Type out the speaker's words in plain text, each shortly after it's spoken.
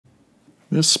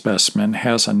This specimen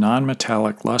has a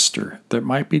nonmetallic luster that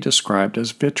might be described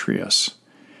as vitreous.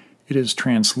 It is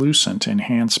translucent in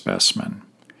hand specimen.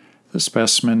 The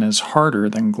specimen is harder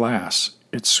than glass.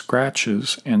 It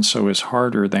scratches and so is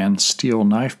harder than steel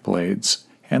knife blades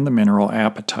and the mineral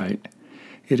apatite.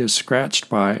 It is scratched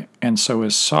by and so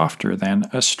is softer than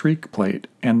a streak plate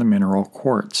and the mineral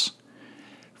quartz.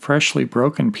 Freshly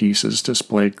broken pieces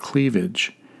display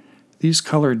cleavage. These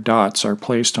colored dots are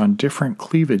placed on different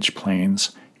cleavage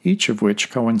planes, each of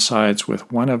which coincides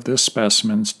with one of this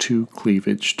specimen's two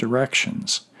cleavage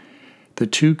directions. The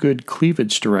two good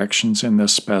cleavage directions in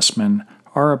this specimen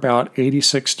are about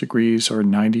 86 degrees or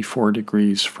 94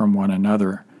 degrees from one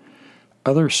another.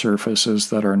 Other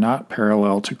surfaces that are not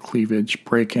parallel to cleavage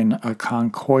break in a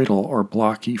conchoidal or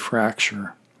blocky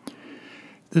fracture.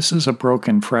 This is a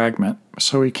broken fragment,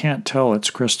 so we can't tell its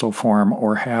crystal form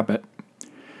or habit.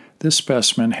 This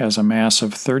specimen has a mass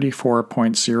of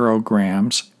 34.0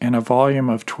 grams and a volume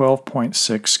of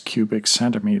 12.6 cubic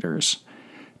centimeters.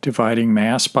 Dividing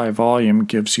mass by volume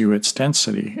gives you its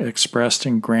density, expressed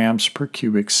in grams per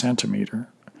cubic centimeter,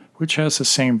 which has the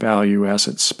same value as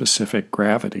its specific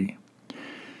gravity.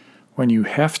 When you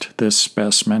heft this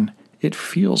specimen, it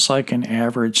feels like an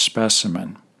average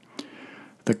specimen.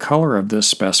 The color of this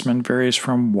specimen varies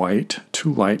from white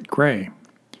to light gray.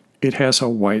 It has a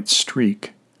white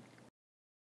streak.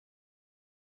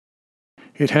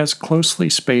 It has closely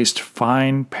spaced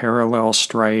fine parallel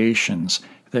striations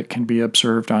that can be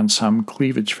observed on some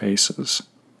cleavage faces.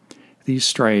 These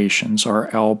striations are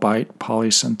albite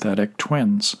polysynthetic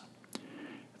twins.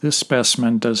 This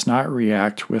specimen does not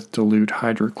react with dilute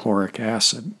hydrochloric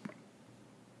acid.